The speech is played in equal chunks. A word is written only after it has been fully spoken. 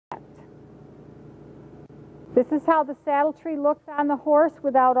This is how the saddle tree looks on the horse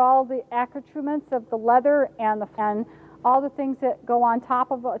without all the accoutrements of the leather and all the things that go on top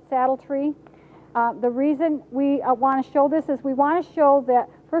of a saddle tree. The reason we want to show this is we want to show that,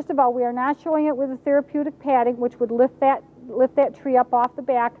 first of all, we are not showing it with a therapeutic padding, which would lift that tree up off the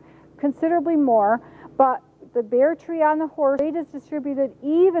back considerably more, but the bare tree on the horse, weight is distributed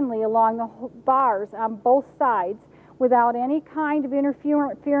evenly along the bars on both sides without any kind of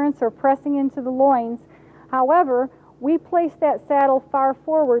interference or pressing into the loins. However, we place that saddle far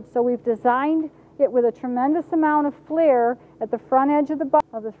forward, so we've designed it with a tremendous amount of flare at the front edge of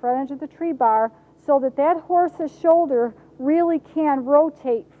the front edge of the tree bar, so that that horse's shoulder really can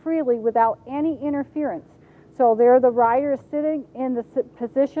rotate freely without any interference. So there the rider is sitting in the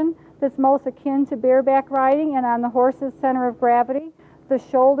position that's most akin to bareback riding, and on the horse's center of gravity, the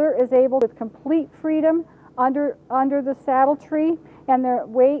shoulder is able, with complete freedom, under the saddle tree, and their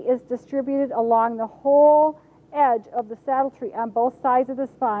weight is distributed along the whole edge of the saddle tree on both sides of the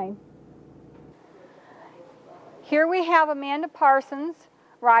spine. Here we have Amanda Parsons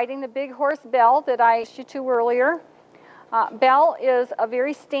riding the big horse Belle that I showed you to earlier. Belle is a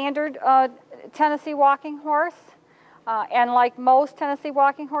very standard Tennessee walking horse, and like most Tennessee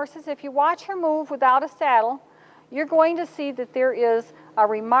walking horses, if you watch her move without a saddle, you're going to see that there is a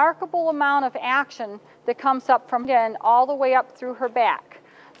remarkable amount of action that comes up from the end all the way up through her back.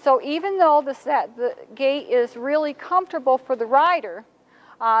 So even though the gait is really comfortable for the rider,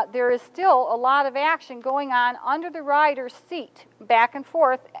 there is still a lot of action going on under the rider's seat, back and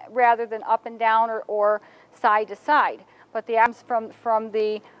forth, rather than up and down or side to side. But the arms from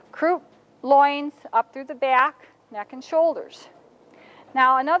the croup, loins, up through the back, neck and shoulders.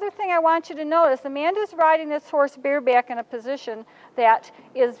 Now, another thing I want you to notice, Amanda's riding this horse bareback in a position that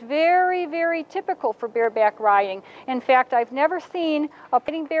is very, very typical for bareback riding. In fact, I've never seen a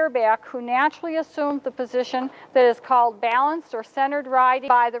riding bareback who naturally assumes the position that is called balanced or centered riding.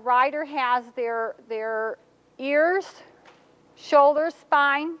 The rider has their ears, shoulders,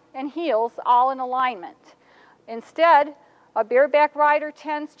 spine, and heels all in alignment. Instead, a bareback rider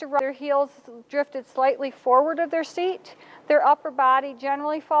tends to ride their heels drifted slightly forward of their seat. Their upper body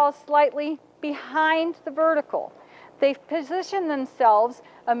generally falls slightly behind the vertical. They position themselves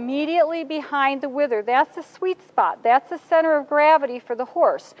immediately behind the wither. That's the sweet spot. That's the center of gravity for the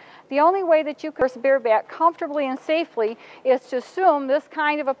horse. The only way that you can horse bareback comfortably and safely is to assume this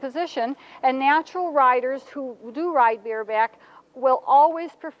kind of a position, and natural riders who do ride bareback will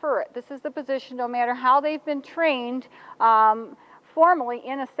always prefer it. This is the position, no matter how they've been trained formally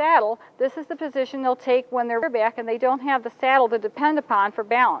in a saddle, this is the position they'll take when they're bareback and they don't have the saddle to depend upon for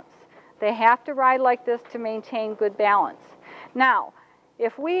balance. They have to ride like this to maintain good balance. Now,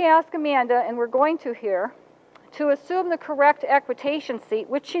 if we ask Amanda, and we're going to here, to assume the correct equitation seat,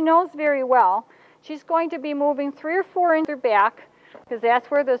 which she knows very well, she's going to be moving 3 or 4 inches back, because that's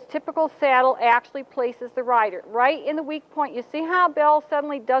where this typical saddle actually places the rider. Right in the weak point, you see how Belle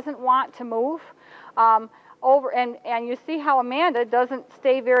suddenly doesn't want to move? And you see how Amanda doesn't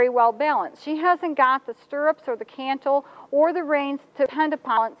stay very well balanced. She hasn't got the stirrups or the cantle or the reins to depend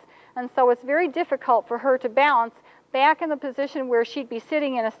upon, and so it's very difficult for her to balance back in the position where she'd be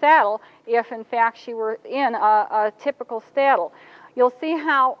sitting in a saddle if in fact she were in a typical saddle. You'll see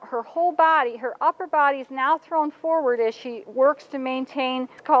how her whole body, her upper body, is now thrown forward as she works to maintain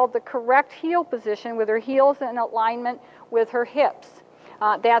what's called the correct heel position, with her heels in alignment with her hips.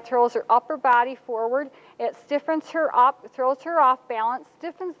 That throws her upper body forward. It stiffens her up, throws her off balance,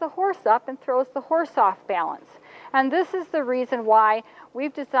 stiffens the horse up, and throws the horse off balance. And this is the reason why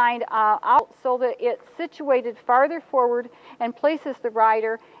we've designed out so that it's situated farther forward and places the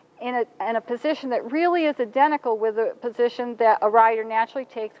rider in a position that really is identical with the position that a rider naturally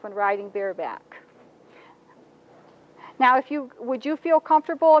takes when riding bareback. Now, would you feel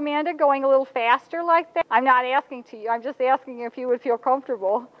comfortable, Amanda, going a little faster like that? I'm not asking to you. I'm just asking if you would feel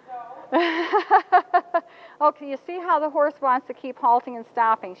comfortable. No. Okay, you see how the horse wants to keep halting and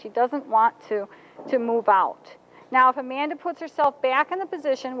stopping. She doesn't want to move out. Now, if Amanda puts herself back in the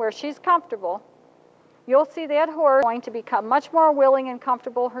position where she's comfortable, you'll see that horse going to become much more willing and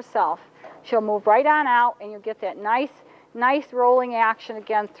comfortable herself. She'll move right on out, and you'll get that nice rolling action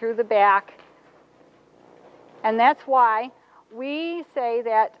again through the back. And that's why we say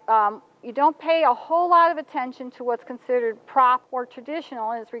that you don't pay a whole lot of attention to what's considered prop or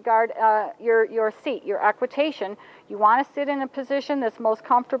traditional as regard your seat, your equitation. You want to sit in a position that's most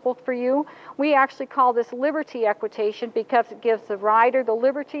comfortable for you. We actually call this liberty equitation because it gives the rider the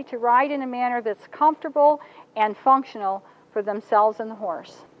liberty to ride in a manner that's comfortable and functional for themselves and the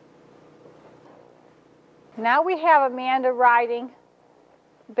horse. Now we have Amanda riding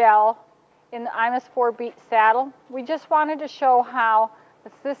Belle in the Imus 4-beat saddle. We just wanted to show how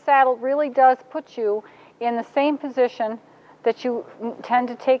this saddle really does put you in the same position that you tend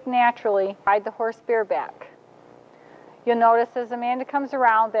to take naturally, ride the horse bareback. You'll notice as Amanda comes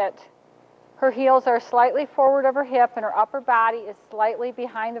around that her heels are slightly forward of her hip and her upper body is slightly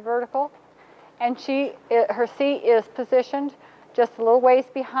behind the vertical. And her seat is positioned just a little ways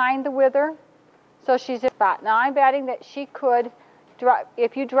behind the wither. So she's in spot. Now I'm betting that she could,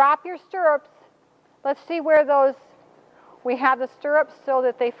 if you drop your stirrups, let's see where those, we have the stirrups so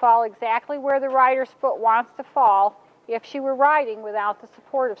that they fall exactly where the rider's foot wants to fall if she were riding without the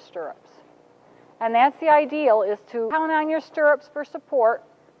support of stirrups. And that's the ideal, is to count on your stirrups for support,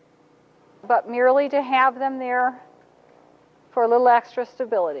 but merely to have them there for a little extra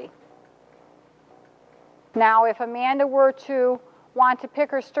stability. Now, if Amanda were to want to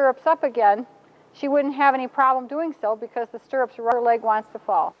pick her stirrups up again, she wouldn't have any problem doing so because the stirrups, her leg wants to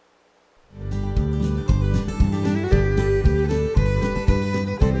fall.